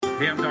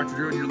Hey, I'm Dr.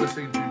 Drew, and you're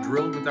listening to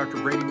Drilled with Dr.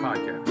 Brady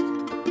podcast.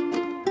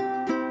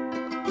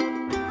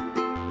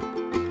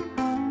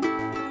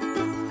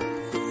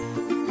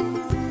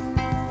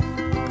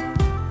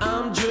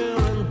 I'm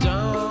drilling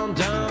down,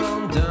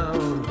 down,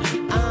 down.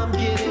 I'm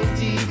getting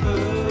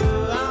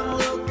deeper. I'm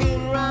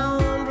looking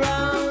round,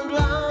 round,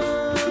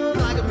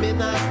 round like a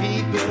midnight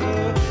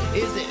peeper.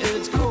 Is the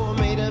Earth's core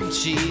made of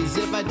cheese?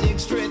 If I dig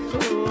straight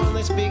through on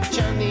this big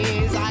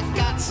Chinese, I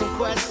got some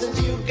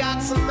questions, you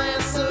got some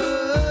answers.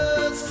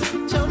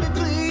 Tell me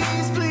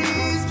please,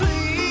 please, please.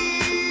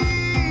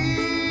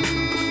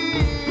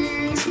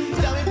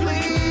 Tell me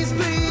please,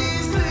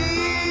 please,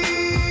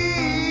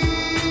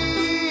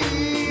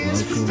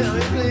 please. Tell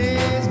me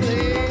please,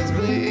 please,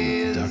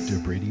 please. Dr.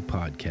 Brady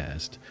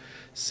podcast.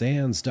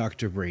 Sans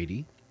Dr.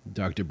 Brady.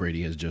 Dr.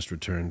 Brady has just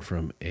returned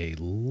from a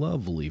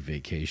lovely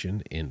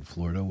vacation in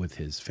Florida with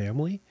his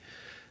family,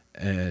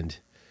 and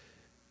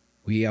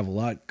we have a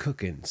lot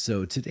cooking.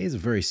 So today's a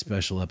very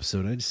special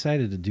episode. I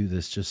decided to do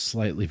this just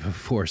slightly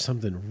before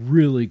something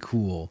really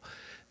cool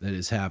that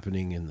is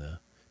happening in the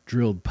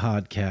Drilled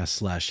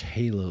podcast /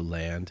 Halo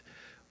land.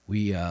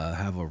 We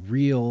have a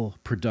real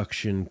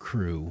production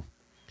crew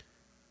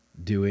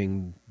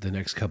doing the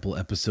next couple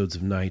episodes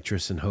of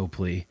Nitrous, and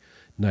hopefully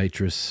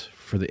Nitrous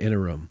for the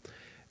interim.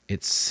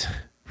 It's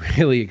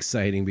really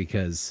exciting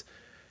because,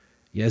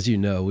 as you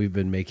know, we've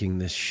been making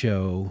this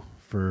show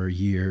for a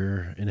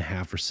year and a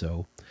half or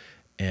so,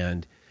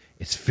 and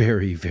it's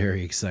very,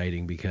 very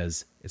exciting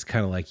because it's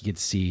kind of like you get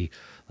to see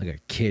like a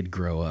kid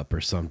grow up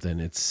or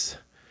something.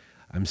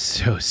 I'm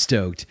so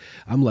stoked.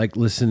 I'm going to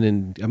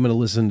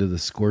listen to the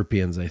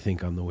Scorpions, I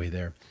think, on the way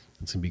there.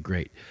 It's going to be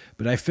great.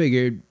 But I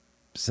figured,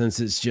 since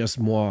it's just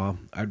moi,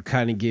 I'd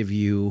kind of give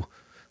you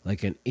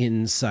like an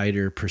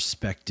insider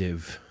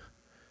perspective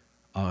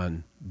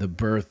on the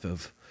birth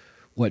of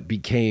what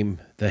became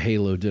the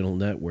Halo Dental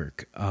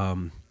Network.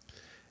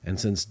 And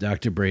since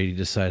Dr. Brady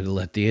decided to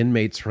let the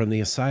inmates run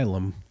the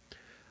asylum,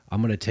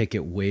 I'm going to take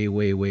it way,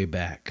 way, way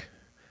back.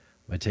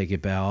 I'm going to take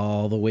it back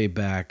all the way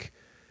back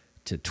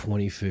to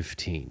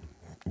 2015.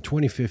 In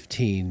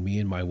 2015, me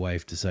and my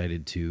wife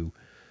decided to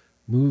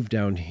move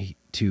down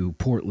to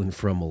Portland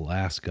from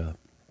Alaska.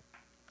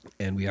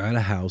 And we had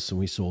a house, and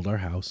we sold our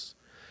house.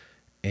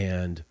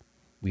 And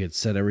we had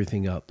set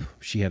everything up.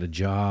 She had a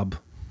job.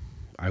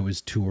 I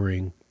was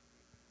touring.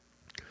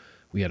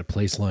 We had a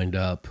place lined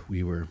up.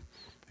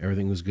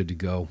 Everything was good to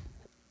go.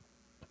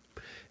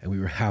 And we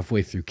were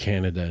halfway through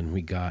Canada, and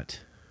we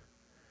got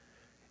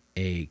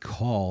a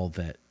call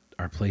that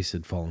our place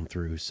had fallen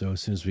through. So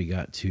as soon as we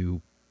got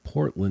to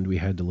Portland, we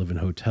had to live in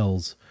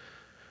hotels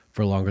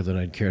for longer than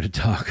I'd care to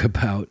talk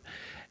about.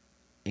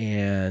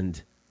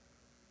 And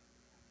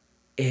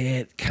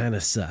it kind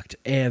of sucked.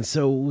 And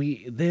so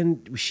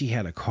she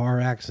had a car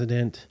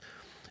accident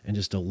and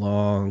just a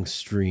long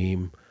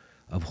stream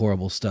of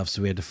horrible stuff.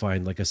 So we had to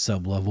find like a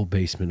sub-level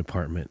basement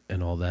apartment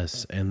and all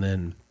this. And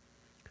then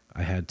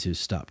I had to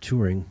stop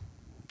touring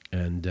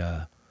and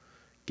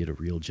get a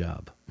real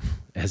job,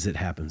 as it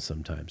happens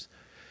sometimes.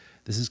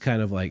 This is I'm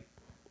going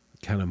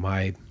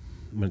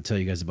to tell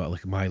you guys about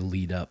like my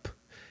lead up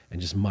and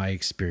just my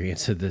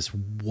experience of this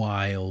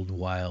wild,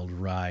 wild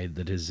ride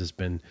that has just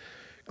been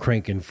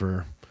cranking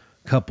for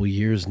a couple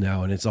years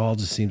now. And it's all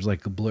just seems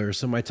like a blur.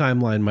 So my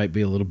timeline might be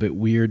a little bit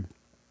weird.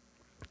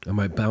 I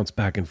might bounce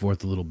back and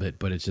forth a little bit,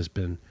 but it's just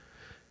been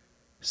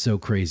so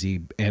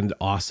crazy and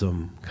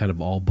awesome, kind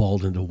of all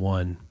balled into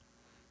one.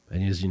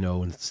 And as you know,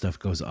 when stuff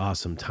goes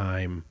awesome,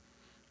 time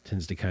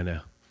tends to kind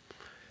of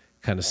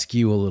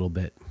skew a little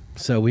bit.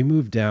 So we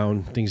moved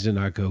down. Things did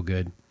not go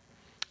good.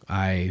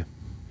 I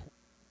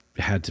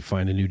had to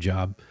find a new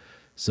job.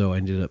 So I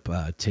ended up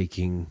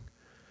taking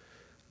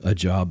a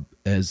job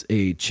as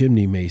a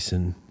chimney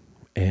mason,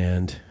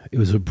 and it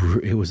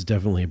was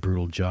definitely a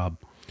brutal job.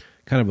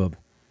 Kind of a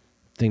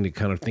thing to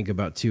kind of think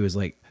about too is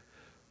like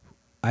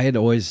I had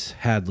always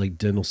had like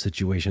dental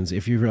situations.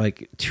 If you're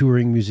like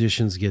touring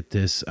musicians get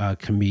this,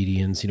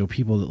 comedians,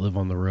 people that live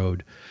on the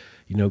road,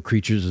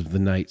 creatures of the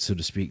night, so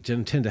to speak,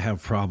 tend to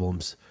have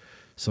problems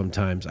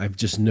sometimes. I've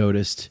just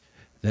noticed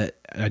that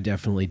I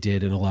definitely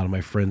did, and a lot of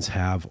my friends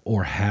have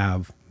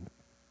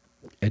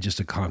and just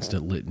a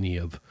constant litany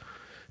of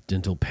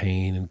dental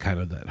pain and kind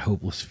of that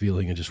hopeless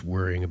feeling and just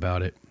worrying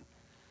about it.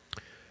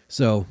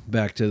 So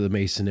back to the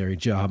masonry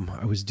job.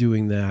 I was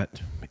doing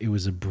that. It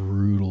was a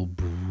brutal,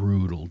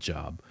 brutal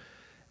job.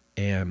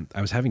 And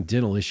I was having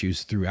dental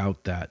issues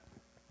throughout that.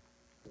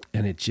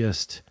 And it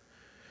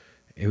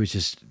was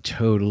just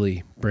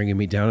totally bringing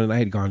me down. And I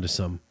had gone to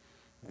some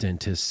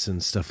dentists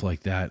and stuff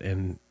like that.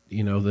 And,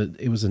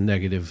 it was a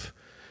negative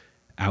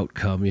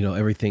outcome.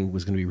 Everything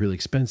was going to be really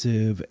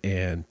expensive.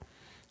 And,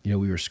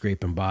 we were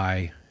scraping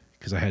by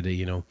because I had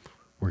to,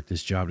 work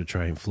this job to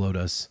try and float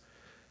us.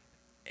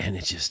 And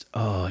it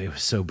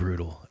was so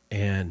brutal.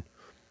 And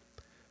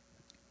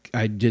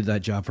I did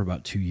that job for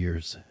about 2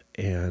 years.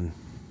 And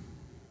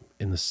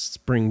in the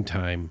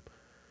springtime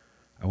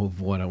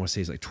of what I want to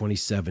say is like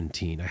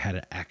 2017, I had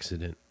an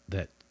accident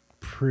that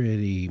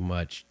pretty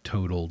much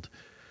totaled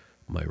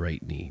my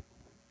right knee.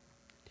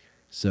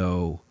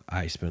 So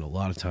I spent a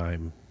lot of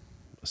time,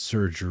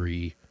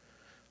 surgery,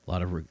 a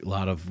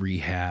lot of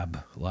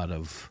rehab, a lot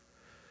of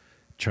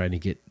trying to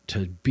get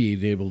to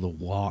being able to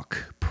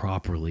walk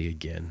properly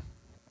again.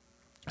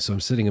 So I'm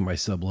sitting in my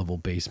sub-level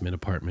basement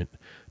apartment,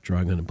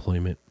 drawing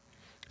unemployment,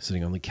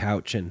 sitting on the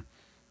couch, and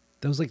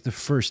that was like the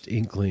first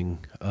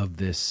inkling of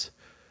this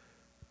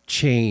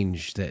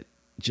change that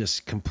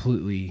just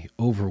completely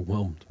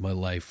overwhelmed my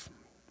life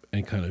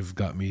and kind of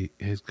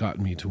has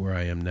gotten me to where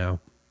I am now.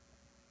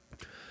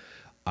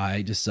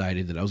 I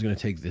decided that I was going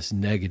to take this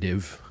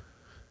negative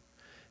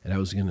and I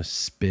was going to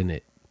spin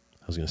it.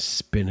 I was going to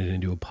spin it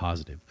into a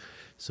positive.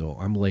 So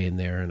I'm laying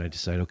there and I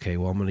decide, okay,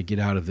 well, I'm going to get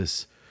out of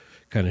this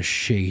kind of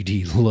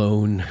shady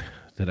loan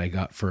that I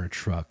got for a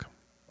truck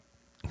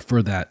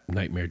for that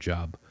nightmare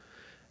job.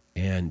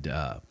 And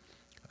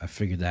I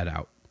figured that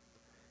out.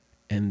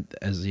 And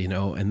as you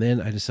know, and then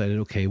I decided,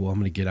 okay, well, I'm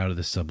going to get out of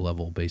this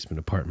sub-level basement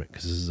apartment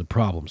because this is a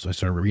problem. So I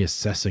started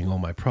reassessing all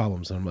my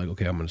problems. And I'm like,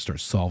 okay, I'm going to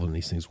start solving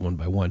these things one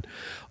by one.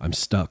 I'm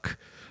stuck.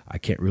 I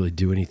can't really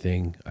do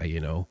anything,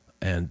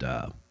 And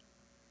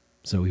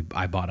so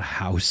I bought a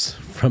house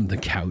from the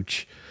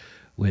couch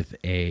with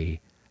the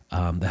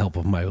help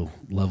of my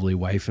lovely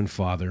wife and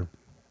father.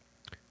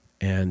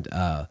 And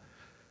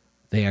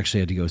they actually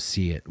had to go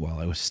see it while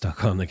I was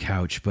stuck on the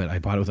couch. But I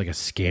bought it with like a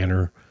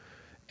scanner.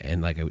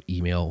 And like I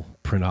would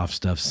print off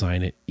stuff,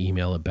 sign it,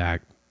 email it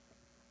back.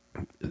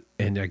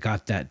 And I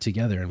got that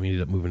together and we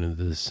ended up moving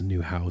into this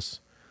new house.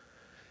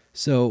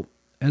 So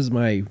as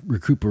my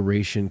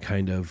recuperation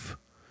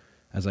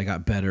as I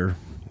got better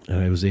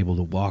and I was able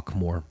to walk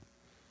more,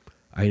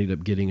 I ended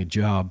up getting a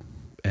job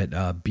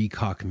at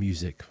Beacock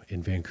Music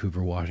in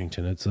Vancouver,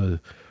 Washington. It's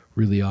a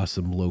really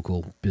awesome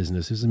local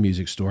business. It's a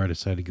music store. I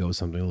decided to go with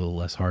something a little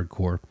less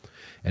hardcore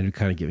and to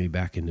kind of get me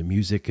back into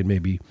music and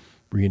maybe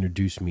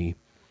reintroduce me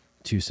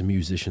to some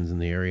musicians in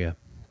the area.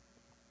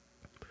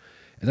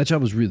 And that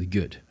job was really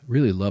good.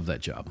 Really love that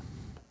job.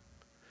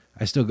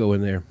 I still go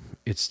in there.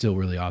 It's still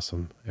really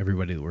awesome.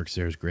 Everybody that works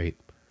there is great.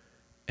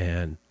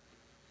 And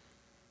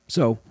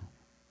so,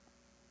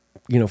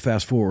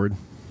 fast forward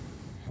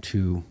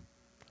to,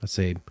 let's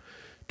say,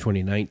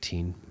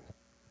 2019.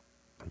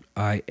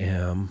 I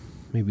am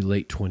maybe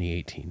late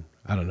 2018.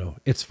 I don't know.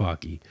 It's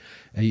foggy.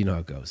 And you know how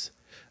it goes.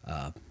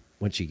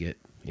 Once you get,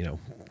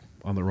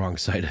 on the wrong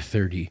side of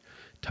 30,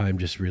 time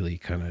just really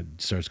kind of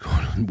starts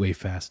going on way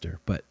faster.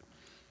 But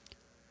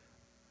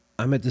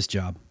I'm at this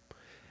job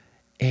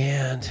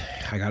and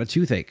I got a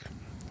toothache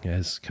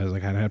because I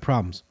kind of had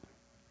problems.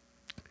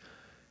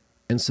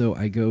 And so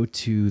I go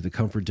to the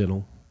Comfort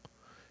Dental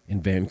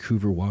in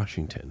Vancouver,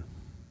 Washington,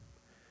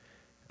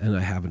 and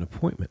I have an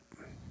appointment.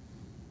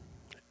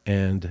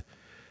 And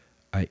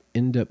I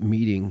end up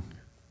meeting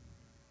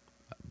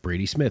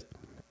Brady Smith.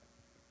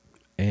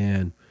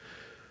 And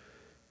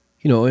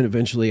and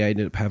eventually I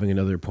ended up having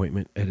another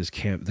appointment at his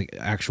the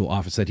actual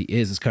office that he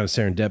is. It's kind of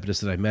serendipitous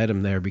that I met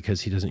him there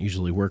because he doesn't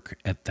usually work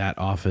at that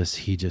office.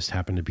 He just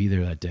happened to be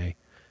there that day.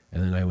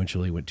 And then I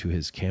eventually went to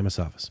his Camas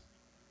office.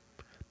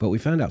 But we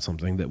found out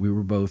something, that we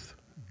were both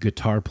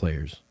guitar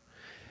players.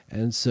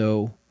 And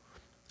so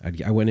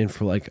I went in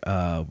for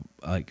I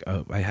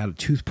had a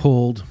tooth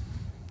pulled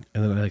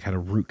and then I had a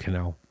root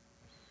canal.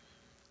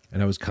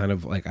 And I was kind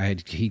of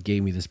he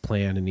gave me this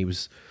plan and he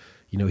was,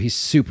 he's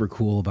super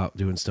cool about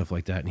doing stuff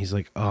like that. And he's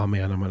like, oh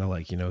man, I'm going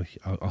to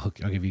I'll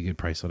give you a good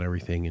price on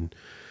everything and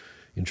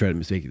try to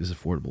make it as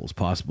affordable as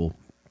possible.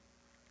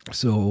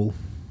 So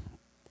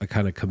I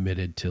kind of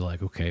committed to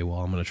okay, well,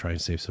 I'm going to try and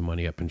save some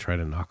money up and try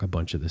to knock a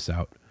bunch of this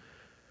out.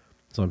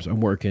 So I'm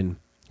working,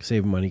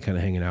 saving money, kind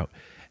of hanging out.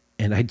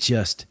 And I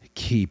just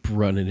keep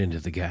running into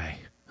the guy.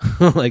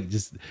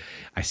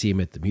 I see him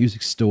at the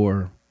music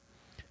store.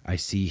 I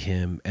see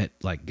him at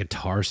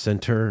Guitar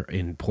Center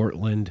in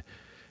Portland.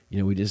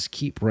 We just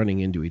keep running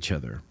into each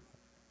other.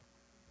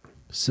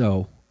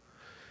 So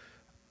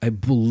I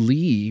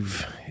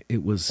believe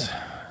it was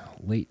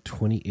late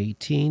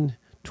 2018,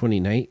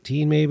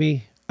 2019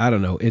 maybe. I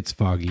don't know. It's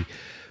foggy.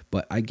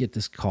 But I get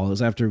this call. It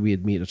was after we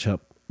had met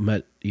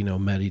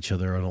each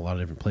other on a lot of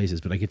different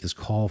places. But I get this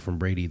call from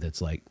Brady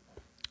that's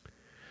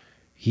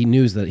he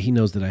knows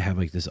that I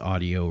have this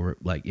audio or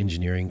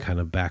engineering kind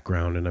of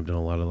background, and I've done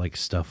a lot of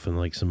stuff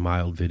and some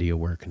mild video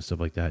work and stuff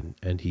like that.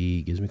 And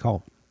he gives me a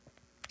call.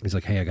 He's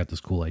like, hey, I got this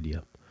cool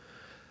idea.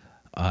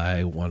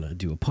 I want to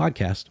do a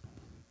podcast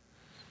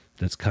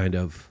that's kind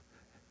of,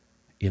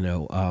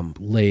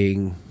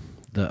 laying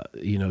the,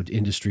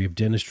 industry of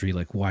dentistry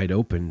wide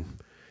open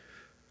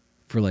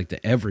for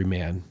the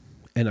everyman.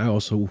 And I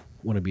also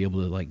want to be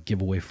able to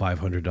give away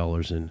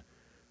 $500 in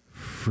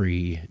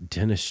free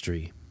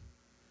dentistry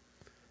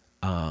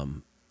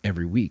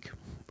every week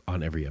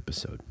on every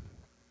episode.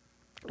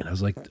 And I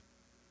was like,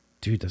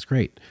 dude, that's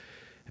great.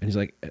 And he's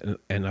like,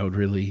 and I would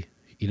really,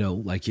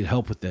 you'd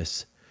help with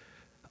this.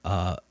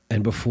 And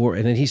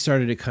then he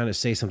started to kind of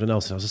say something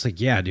else. And I was just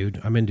like, yeah,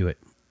 dude, I'm into it.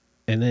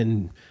 And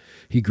then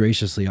he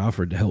graciously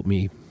offered to help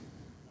me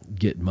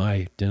get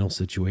my dental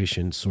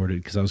situation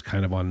sorted. Cause I was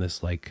kind of on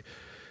this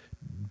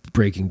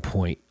breaking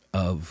point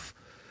of,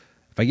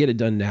 if I get it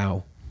done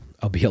now,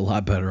 I'll be a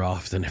lot better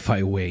off than if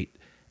I wait.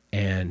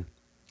 And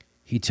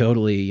he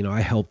totally,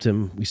 I helped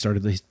him. We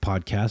started this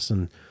podcast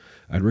and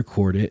I'd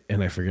record it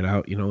and I figured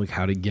out, like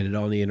how to get it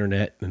on the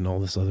internet and all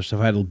this other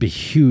stuff. I had a big,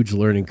 huge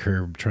learning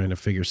curve trying to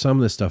figure some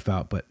of this stuff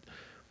out, but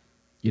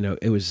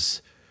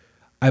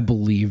I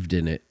believed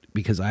in it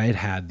because I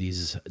had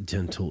these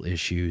dental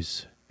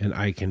issues and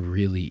I can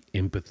really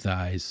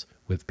empathize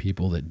with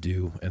people that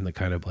do, and the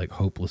kind of like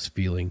hopeless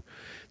feeling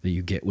that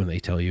you get when they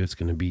tell you it's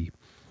going to be,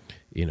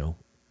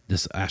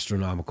 this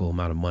astronomical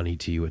amount of money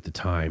to you at the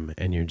time.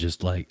 And you're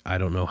just like, I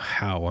don't know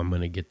how I'm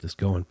going to get this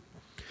going.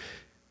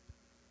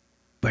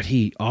 But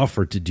he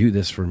offered to do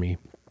this for me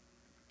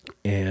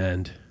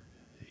and,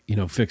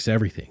 fix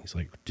everything. It's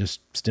like,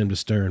 just stem to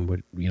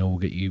stern, we'll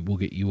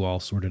get you all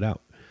sorted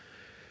out.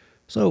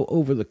 So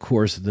over the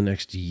course of the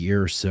next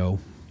year or so,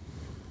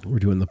 we're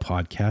doing the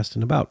podcast,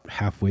 and about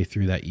halfway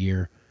through that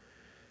year,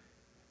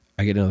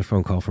 I get another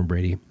phone call from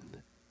Brady,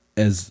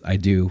 as I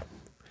do.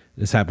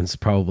 This happens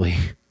probably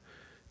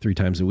 3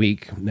 times a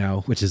week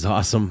now, which is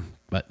awesome.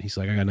 But he's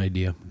like, I got an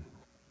idea.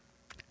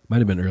 Might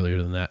have been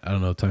earlier than that. I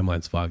don't know.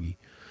 Timeline's foggy.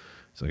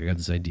 So I got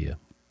this idea.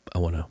 I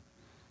want to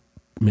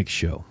make a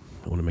show.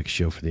 I want to make a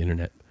show for the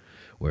internet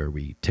where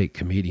we take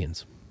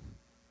comedians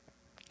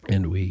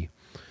and we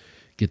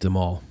get them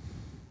all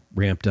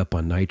ramped up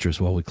on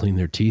nitrous while we clean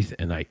their teeth,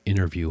 and I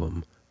interview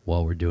them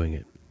while we're doing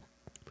it.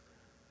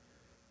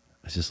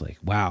 It's just like,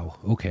 wow,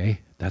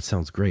 okay, that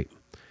sounds great.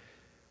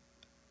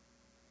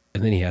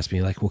 And then he asked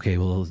me like, okay,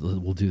 well,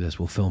 we'll do this.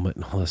 We'll film it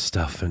and all this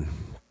stuff. And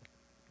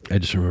I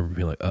just remember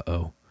being like,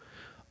 uh-oh,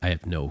 I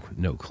have no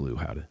clue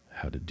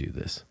how to do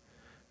this.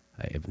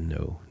 I have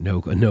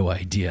no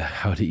idea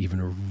how to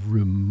even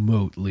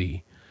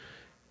remotely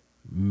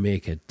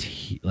make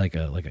like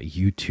a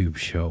YouTube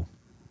show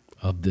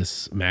of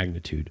this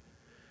magnitude.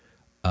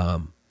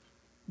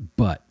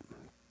 But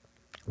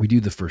we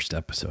do the first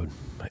episode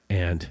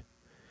and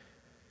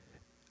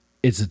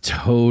it's a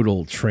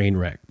total train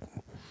wreck.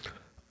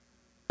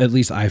 At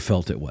least I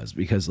felt it was,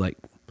 because like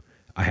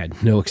I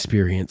had no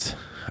experience.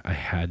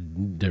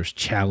 There's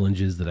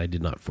challenges that I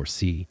did not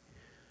foresee.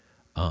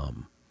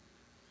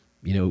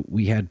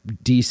 We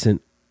had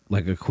decent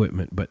like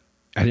equipment, but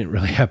I didn't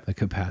really have the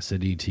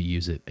capacity to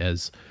use it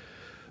as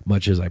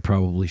much as I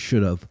probably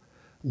should have.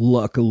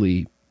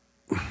 Luckily,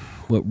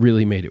 what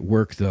really made it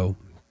work though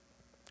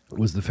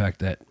was the fact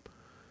that,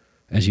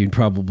 as you'd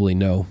probably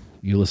know,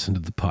 you listen to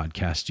the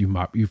podcast,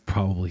 you've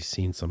probably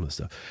seen some of the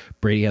stuff.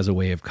 Brady has a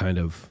way of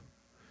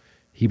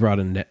he brought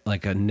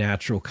a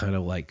natural kind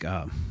of like,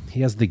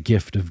 he has the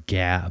gift of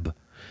gab,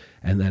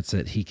 and that's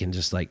it. He can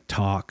just like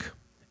talk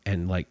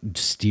and like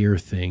steer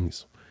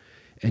things.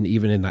 And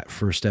even in that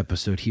first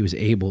episode, he was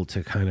able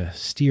to kind of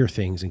steer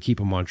things and keep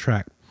them on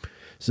track.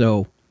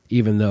 So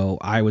even though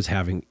I was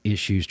having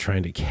issues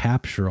trying to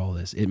capture all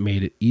this, it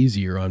made it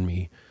easier on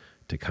me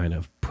to kind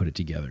of put it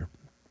together.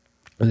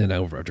 And then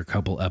after a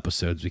couple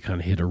episodes, we kind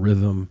of hit a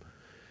rhythm.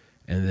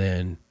 And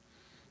then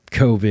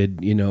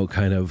COVID,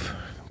 kind of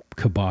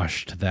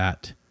kiboshed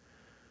that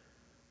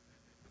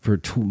for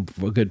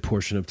a good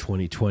portion of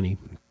 2020,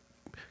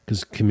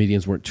 because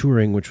comedians weren't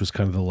touring, which was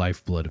kind of the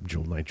lifeblood of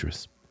Jewel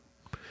Nitrous.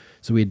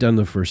 So we had done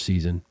the first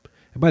season.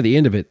 And by the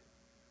end of it,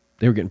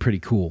 they were getting pretty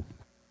cool.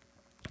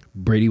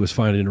 Brady was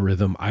finding a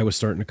rhythm. I was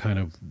starting to kind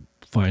of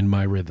find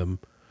my rhythm.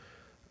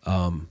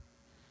 And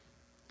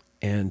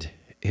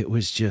it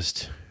was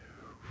just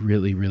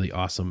really, really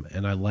awesome.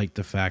 And I liked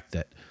the fact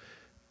that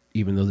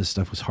even though this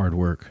stuff was hard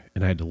work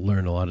and I had to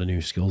learn a lot of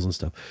new skills and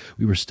stuff,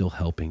 we were still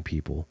helping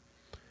people.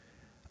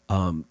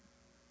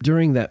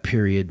 During that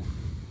period,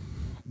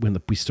 when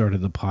we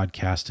started the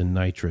podcast in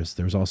Nitrous,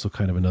 there was also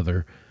kind of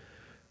another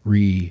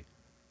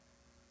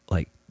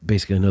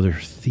basically another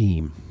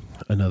theme,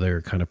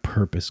 another kind of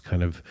purpose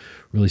kind of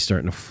really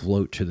starting to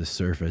float to the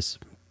surface.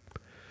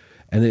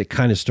 And it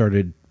kind of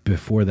started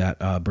before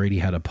that. Brady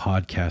had a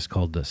podcast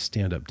called The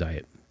Stand-Up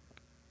Diet.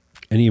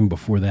 And even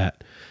before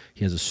that,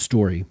 he has a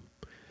story,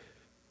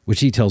 which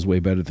he tells way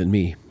better than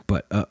me.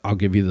 But I'll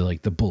give you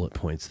the bullet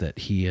points that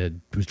he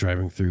was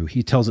driving through.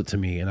 He tells it to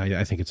me, and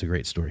I think it's a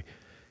great story.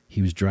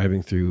 He was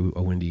driving through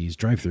a Wendy's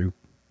drive-thru,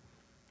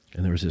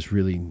 and there was this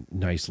really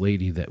nice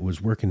lady that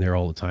was working there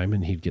all the time,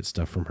 and he'd get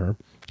stuff from her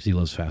because he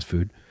loves fast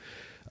food.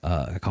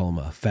 I call him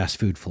a fast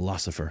food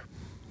philosopher.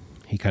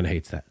 He kind of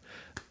hates that.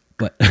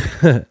 But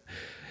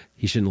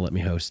he shouldn't have let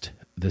me host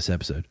this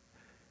episode.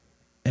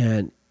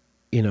 And,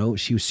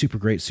 she was super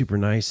great, super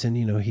nice, and,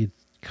 he'd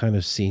kind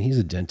of seen, he's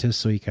a dentist,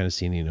 so he kind of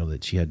seen,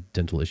 that she had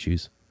dental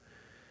issues.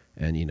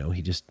 And,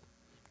 he just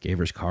gave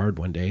her his card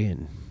one day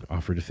and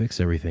offered to fix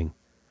everything.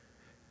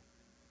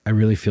 I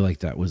really feel like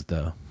that was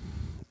the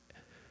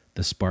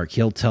spark.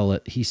 He'll tell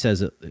it, he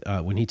says it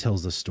when he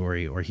tells the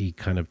story, or he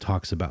kind of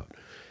talks about,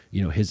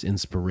 his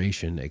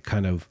inspiration. It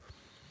kind of,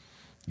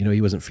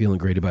 he wasn't feeling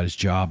great about his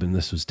job, and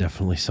this was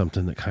definitely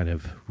something that kind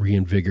of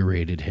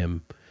reinvigorated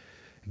him.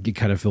 It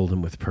kind of filled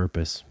him with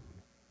purpose.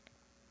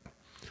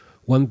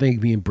 One thing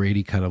me and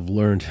Brady kind of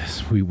learned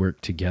as we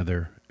worked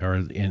together,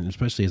 and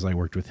especially as I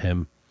worked with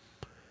him,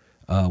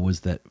 was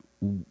that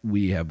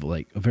we have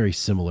like a very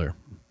similar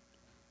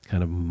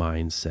kind of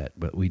mindset,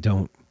 but we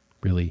don't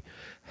really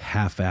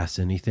half-ass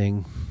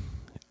anything.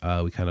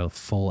 We kind of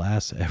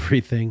full-ass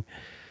everything,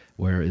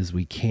 whereas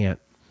we can't,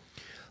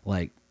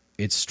 like,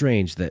 it's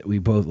strange that we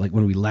both, like,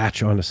 when we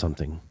latch onto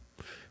something,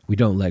 we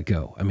don't let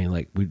go. I mean,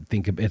 like, we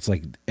think of, it's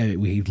like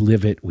we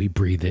live it, we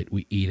breathe it,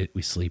 we eat it,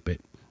 we sleep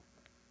it.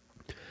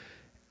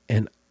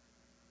 And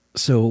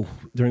so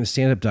during the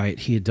stand-up diet,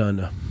 he had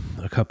done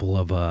a couple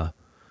of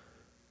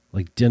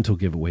like dental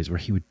giveaways where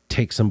he would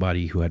take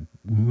somebody who had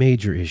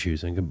major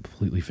issues and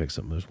completely fix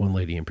them. There's one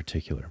lady in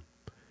particular.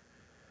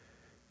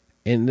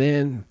 And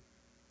then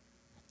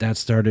that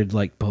started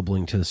like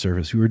bubbling to the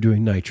surface. We were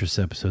doing nitrous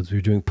episodes, we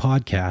were doing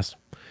podcasts,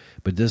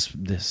 but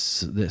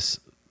this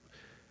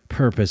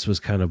purpose was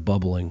kind of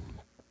bubbling.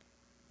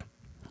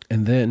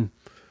 And then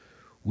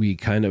we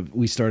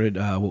started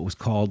what was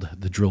called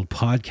the Drilled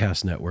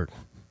Podcast Network,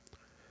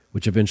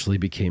 which eventually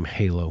became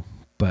Halo.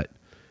 But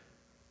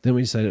then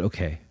we decided,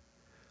 okay,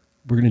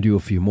 we're going to do a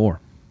few more.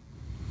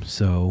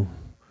 So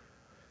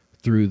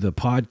through the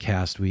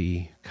podcast,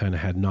 we kind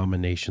of had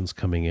nominations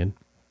coming in,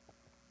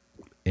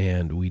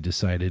 and we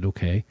decided,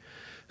 okay,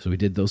 so we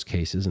did those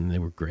cases and they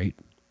were great.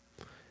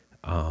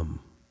 And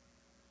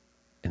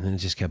then it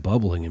just kept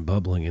bubbling and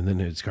bubbling, and then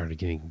it started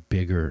getting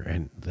bigger,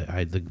 and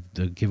the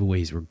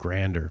giveaways were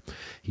grander.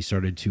 He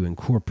started to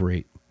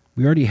incorporate.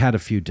 We already had a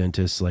few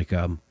dentists like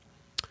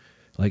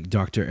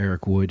Dr.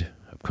 Eric Wood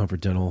of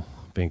Comfort Dental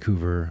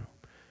Vancouver,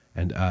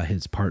 and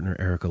his partner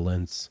Erica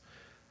Lentz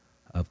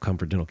of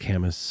Comfort Dental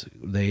Camas.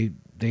 They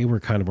were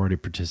kind of already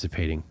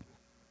participating,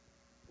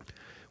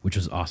 which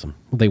was awesome.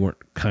 Well, they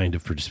weren't kind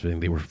of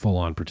participating; they were full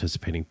on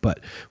participating. But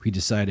we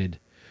decided,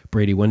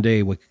 Brady one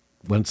day,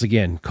 once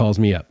again, calls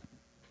me up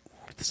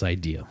with this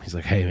idea. He's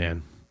like, "Hey,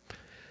 man,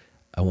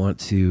 I want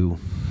to,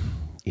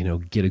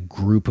 get a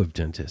group of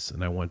dentists,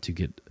 and I want to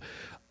get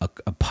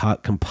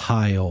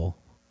compile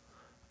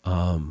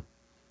all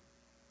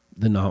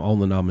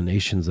the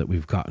nominations that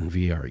we've gotten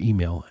via our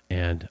email,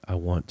 and I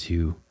want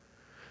to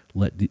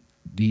let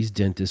these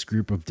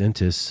group of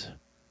dentists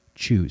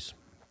choose."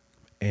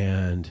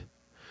 And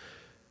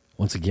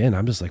once again,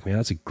 I'm just like, man,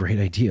 that's a great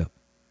idea.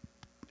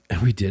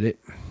 And we did it.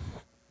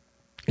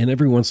 And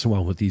every once in a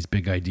while with these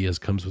big ideas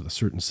comes with a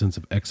certain sense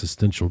of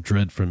existential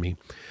dread from me,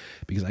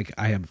 because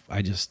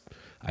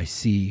I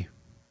see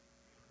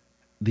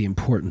the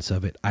importance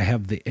of it. I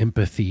have the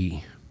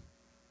empathy.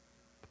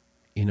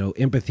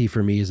 Empathy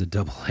for me is a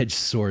double-edged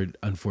sword,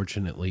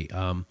 unfortunately.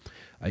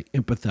 I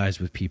empathize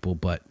with people,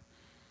 but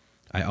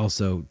I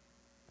also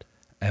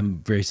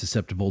am very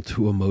susceptible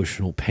to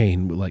emotional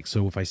pain. Like,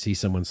 so if I see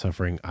someone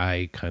suffering,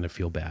 I kind of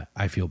feel bad.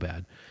 I feel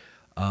bad.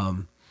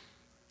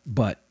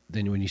 But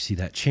then when you see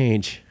that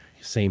change,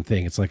 same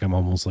thing. It's like I'm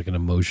almost like an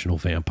emotional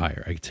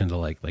vampire. I tend to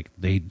like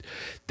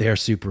they're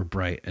super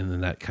bright, and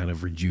then that kind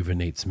of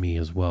rejuvenates me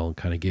as well and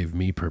kind of gave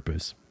me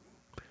purpose.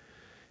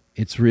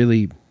 It's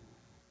really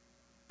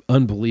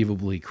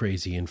unbelievably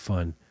crazy and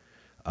fun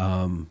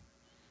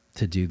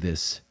to do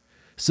this.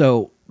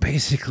 So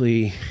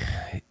basically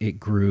it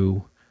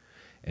grew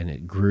and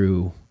it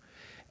grew,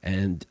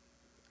 and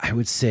I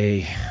would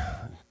say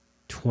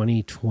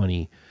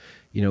 2020,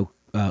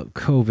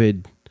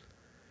 COVID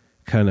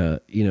kind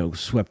of,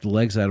 swept the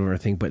legs out of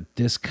everything, but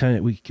this kind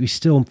of, we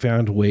still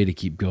found a way to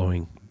keep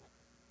going,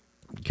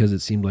 because it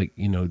seemed like,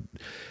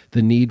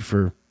 the need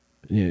for,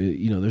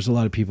 there's a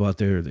lot of people out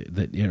there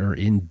that are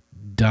in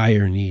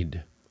dire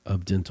need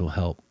of dental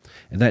help,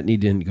 and that need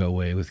didn't go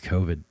away with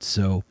COVID.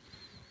 So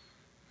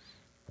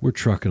we're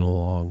trucking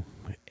along,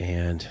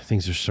 and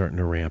things are starting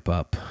to ramp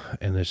up,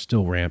 and they're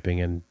still ramping,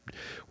 and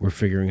we're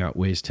figuring out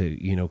ways to,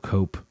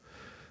 cope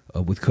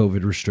with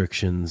COVID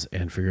restrictions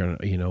and figure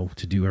out,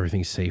 to do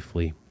everything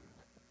safely.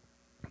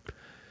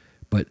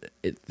 But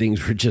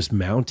things were just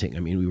mounting. I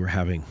mean, we were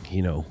having,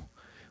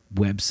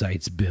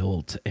 websites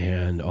built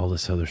and all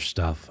this other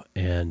stuff.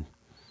 And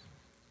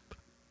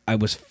I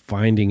was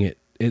finding it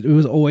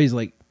was always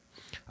like,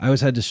 I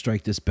always had to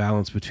strike this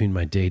balance between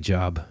my day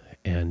job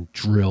and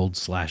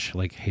Drilled /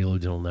 like Halo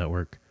Dental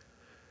Network.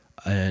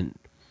 And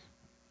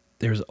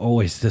there's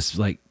always this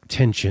like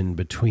tension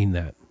between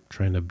that,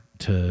 trying to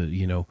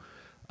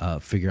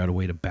figure out a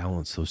way to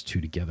balance those two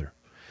together.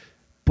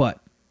 But,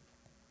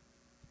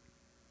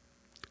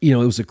 it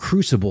was a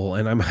crucible,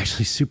 and I'm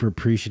actually super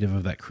appreciative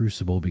of that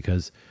crucible,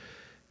 because,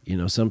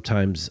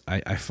 sometimes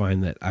I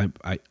find that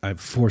I'm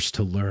forced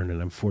to learn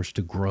and I'm forced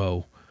to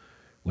grow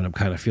when I'm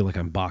kind of feel like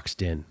I'm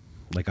boxed in.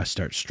 Like I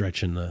start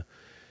stretching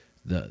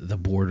the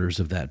borders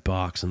of that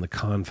box and the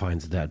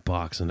confines of that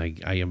box, and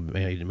I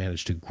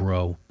manage to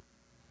grow,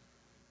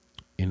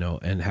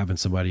 and having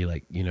somebody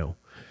like,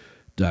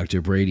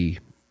 Dr. Brady,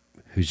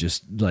 who's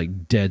just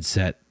like dead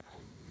set,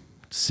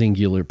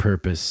 singular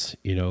purpose,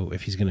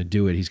 if he's going to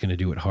do it, he's going to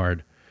do it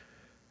hard,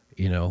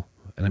 and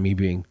I mean,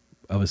 being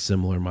of a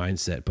similar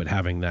mindset, but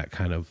having that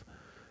kind of,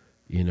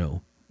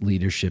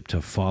 leadership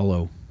to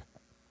follow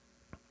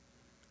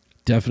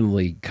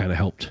definitely kind of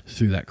helped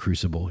through that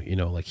crucible.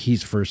 Like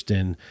he's first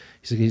in,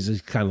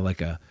 he's kind of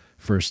like a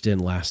first in,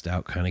 last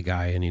out kind of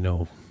guy.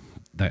 And,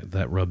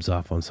 that rubs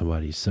off on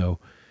somebody. So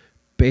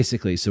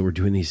basically, so we're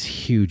doing these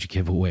huge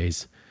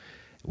giveaways.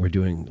 We're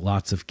doing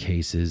lots of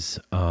cases.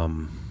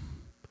 And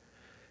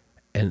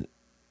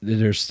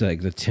there's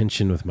like the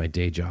tension with my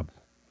day job.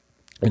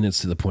 And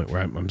it's to the point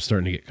where I'm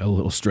starting to get a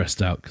little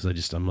stressed out because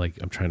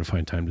I'm trying to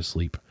find time to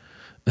sleep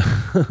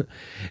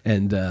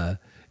and,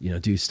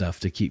 do stuff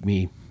to keep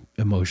me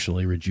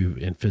emotionally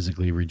and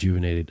physically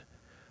rejuvenated.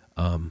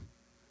 I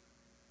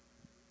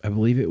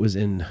believe it was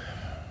I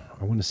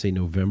want to say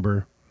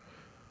November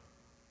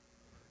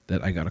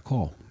that I got a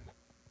call.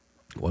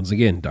 Once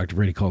again, Dr.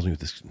 Brady calls me with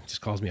this,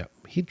 just calls me up.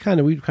 We'd kind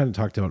of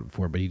talked about it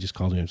before, but he just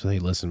called me and said, "Hey,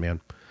 listen, man,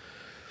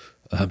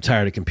 I'm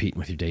tired of competing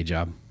with your day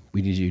job.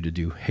 We need you to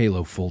do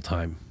Halo full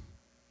time."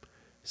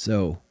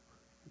 So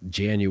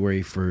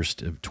January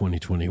 1st of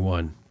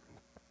 2021,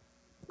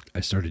 I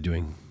started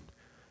doing,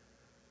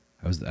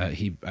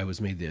 I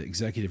was made the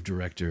executive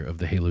director of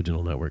the Halo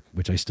Dental Network,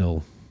 which I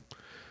still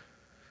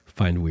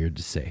find weird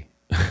to say.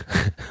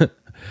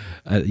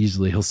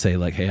 Usually he'll say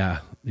like, "Hey,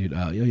 dude,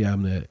 yeah,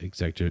 I'm the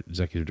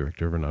executive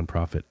director of a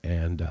nonprofit."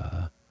 And,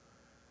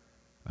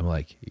 I'm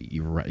like,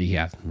 "You're right.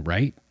 Yeah,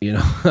 right."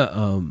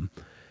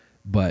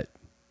 But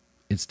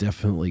it's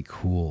definitely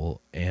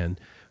cool. And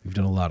we've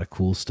done a lot of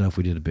cool stuff.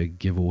 We did a big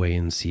giveaway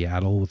in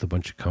Seattle with a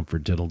bunch of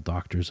Comfort Dental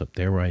doctors up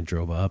there where I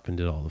drove up and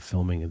did all the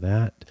filming of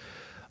that.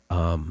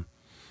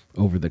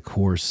 Over the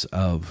course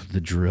of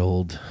the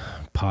Drilled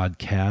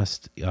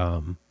podcast,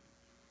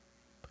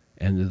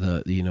 and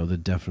the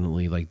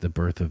definitely like the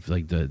birth of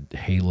like the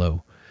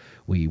Halo,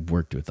 we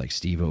worked with like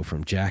Steve-O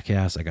from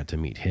Jackass. I got to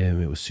meet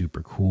him. It was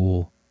super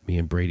cool. Me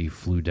and Brady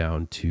flew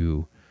down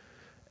to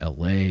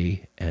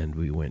LA and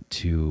we went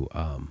to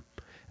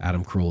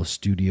Adam Carolla's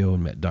studio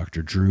and met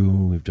Dr. Drew.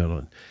 We've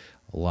done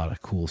a lot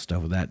of cool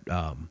stuff with that.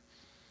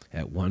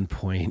 At one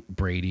point,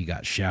 Brady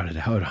got shouted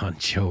out on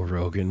Joe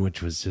Rogan,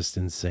 which was just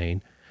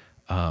insane.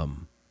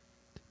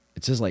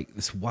 It's just like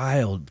this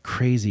wild,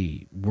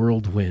 crazy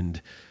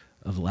whirlwind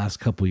of the last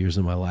couple years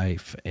of my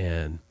life.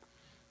 And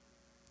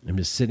I'm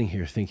just sitting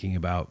here thinking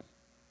about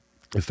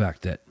the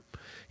fact that,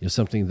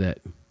 something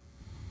that,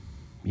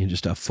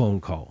 just a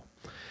phone call,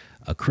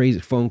 a crazy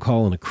phone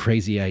call and a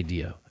crazy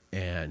idea.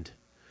 And,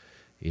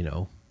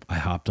 I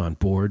hopped on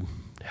board,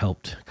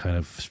 helped kind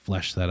of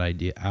flesh that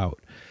idea out.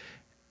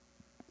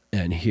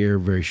 And here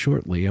very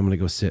shortly, I'm going to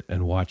go sit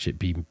and watch it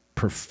be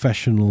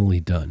professionally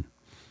done.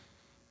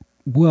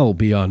 Well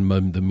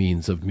beyond the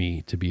means of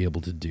me to be able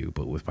to do,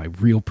 but with my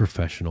real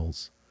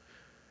professionals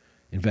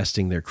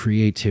investing their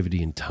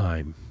creativity and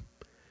time,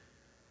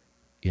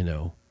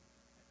 and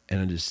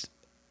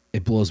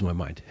it blows my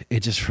mind. It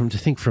just to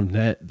think from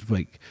that,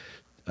 like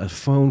a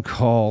phone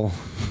call,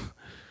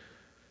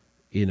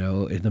 in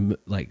the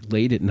like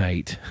late at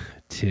night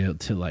to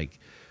like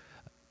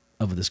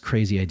of this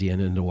crazy idea,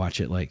 and then to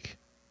watch it, like,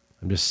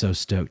 I'm just so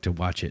stoked to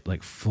watch it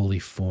like fully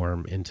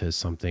form into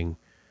something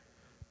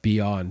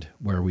beyond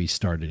where we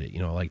started it.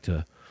 It's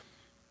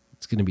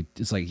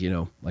like,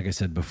 like I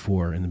said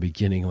before in the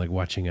beginning, like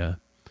watching a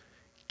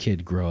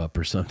kid grow up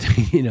or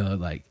something,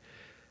 like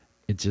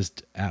it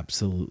just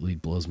absolutely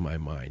blows my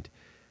mind.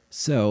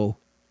 So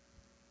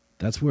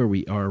that's where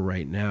we are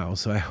right now.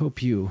 So I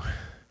hope you,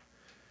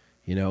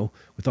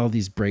 with all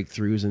these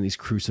breakthroughs and these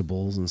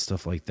crucibles and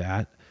stuff like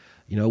that,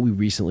 we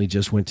recently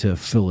just went to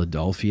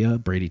Philadelphia.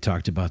 Brady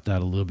talked about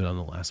that a little bit on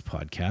the last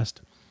podcast.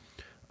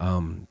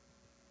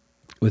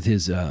 With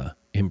his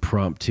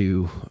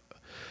impromptu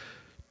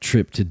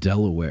trip to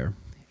Delaware.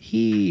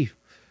 He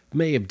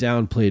may have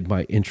downplayed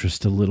my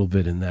interest a little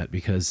bit in that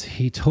because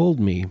he told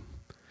me,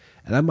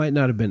 and I might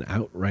not have been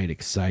outright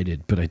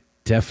excited, but I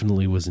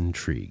definitely was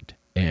intrigued,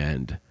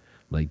 and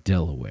like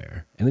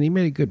Delaware. And then he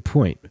made a good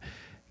point.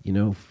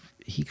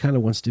 He kind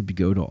of wants to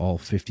go to all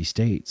 50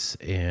 states,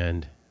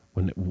 and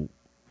when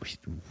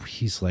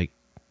he's like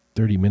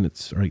 30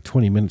 minutes or like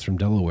 20 minutes from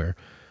Delaware,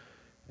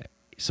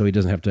 so he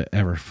doesn't have to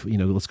ever,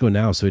 let's go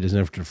now so he doesn't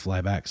have to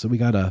fly back. So we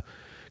got a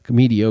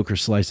mediocre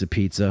slice of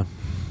pizza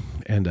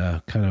and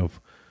I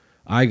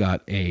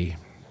got a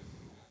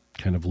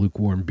kind of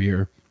lukewarm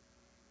beer.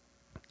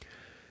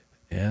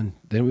 And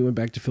then we went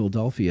back to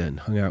Philadelphia and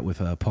hung out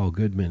with Paul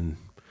Goodman,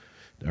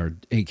 or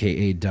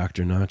AKA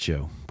Dr.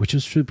 Nacho, which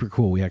was super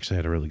cool. We actually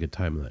had a really good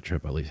time on that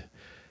trip, at least.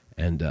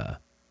 And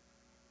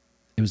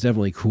it was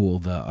definitely cool.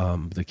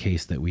 The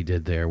case that we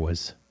did there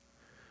was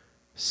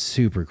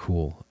super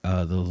cool.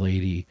 The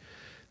lady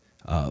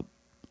that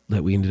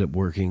we ended up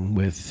working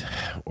with,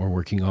 or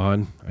working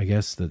on, I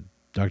guess, that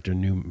Dr.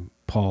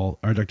 Paul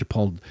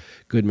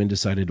Goodman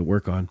decided to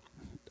work on,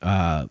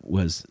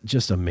 was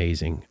just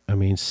amazing. I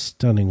mean,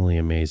 stunningly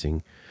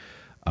amazing.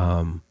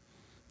 The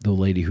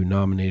lady who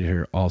nominated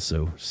her,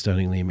 also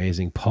stunningly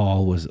amazing.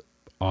 Paul was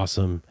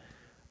awesome.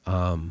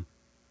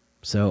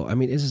 So, I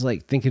mean, it's just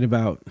like thinking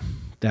about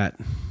that,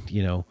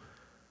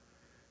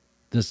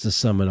 just to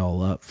sum it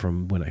all up,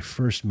 from when I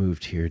first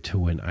moved here to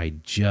when I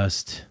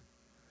just,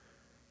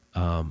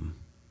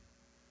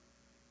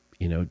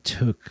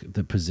 took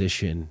the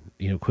position,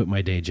 quit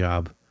my day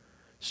job,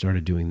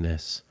 started doing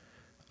this,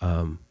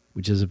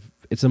 which is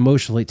it's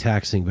emotionally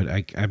taxing, but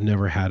I've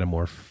never had a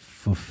more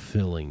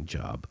fulfilling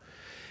job.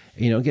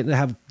 Getting to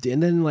have,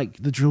 and then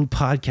like the Drilled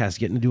podcast,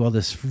 getting to do all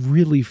this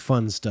really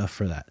fun stuff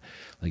for that,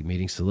 like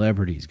meeting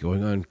celebrities,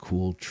 going on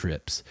cool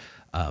trips,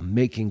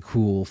 making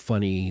cool,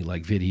 funny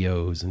like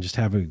videos, and just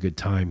having a good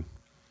time.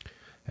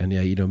 And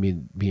yeah,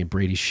 me and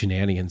Brady's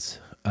shenanigans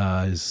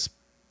is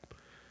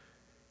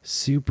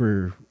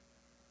super.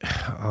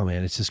 Oh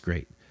man, it's just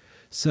great.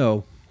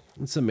 So,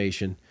 in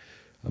summation,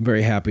 I'm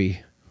very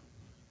happy.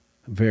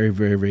 I'm very,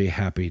 very, very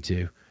happy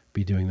to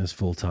be doing this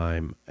full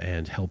time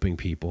and helping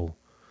people,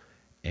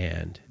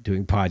 and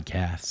doing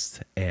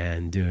podcasts,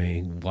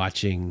 and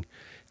watching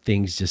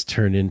things just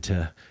turn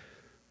into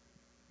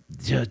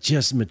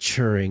just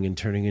maturing and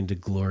turning into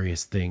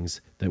glorious things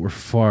that were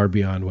far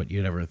beyond what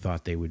you'd ever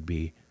thought they would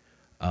be,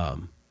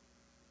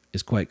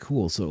 is quite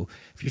cool. So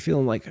if you're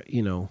feeling like,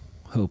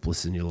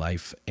 hopeless in your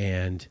life,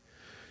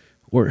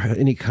 or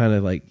any kind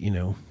of like,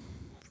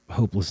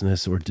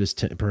 hopelessness or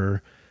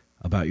distemper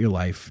about your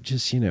life,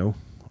 just,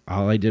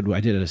 I did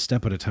it a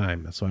step at a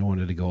time. That's why I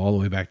wanted to go all the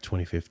way back to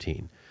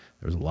 2015.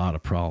 There was a lot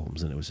of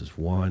problems, and it was just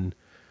one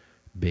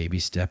baby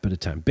step at a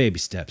time. Baby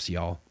steps,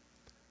 y'all.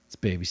 It's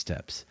baby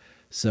steps.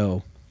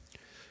 So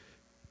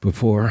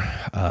before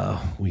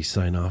we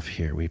sign off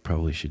here, we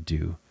probably should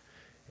do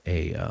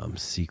a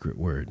secret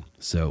word.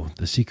 So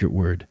the secret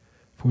word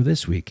for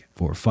this week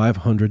for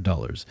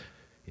 $500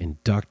 in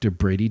Dr.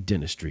 Brady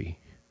Dentistry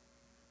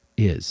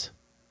is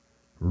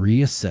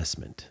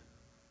reassessment.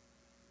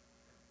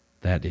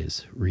 That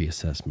is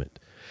reassessment.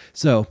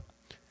 So,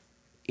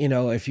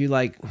 if you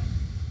like...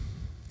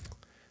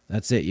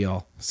 That's it,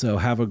 y'all. So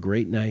have a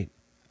great night.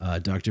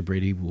 Dr.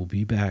 Brady will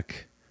be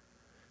back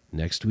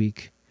next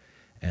week.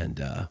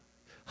 And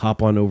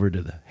hop on over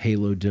to the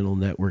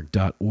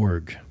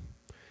halodentalnetwork.org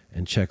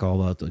and check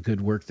all out the good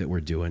work that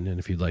we're doing.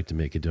 And if you'd like to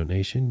make a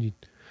donation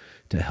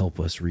to help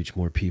us reach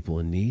more people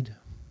in need,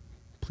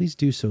 please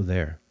do so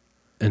there.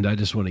 And I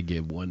just want to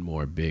give one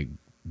more big,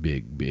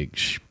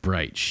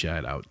 bright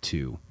shout out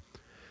to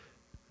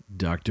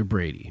Dr.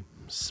 Brady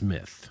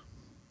Smith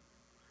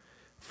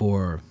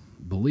for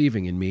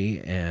believing in me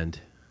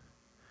and,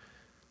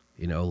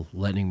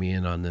 letting me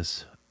in on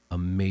this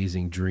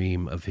amazing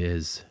dream of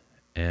his,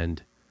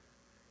 and,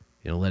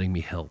 letting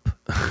me help.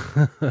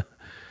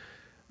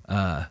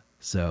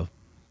 So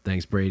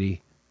thanks,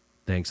 Brady.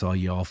 Thanks all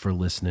y'all for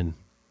listening.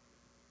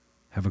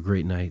 Have a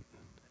great night.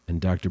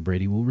 And Dr.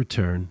 Brady will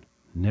return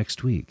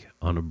next week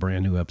on a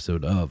brand new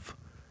episode of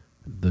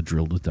the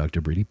Drilled with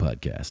Dr. Brady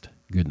podcast.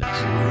 Good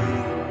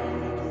night.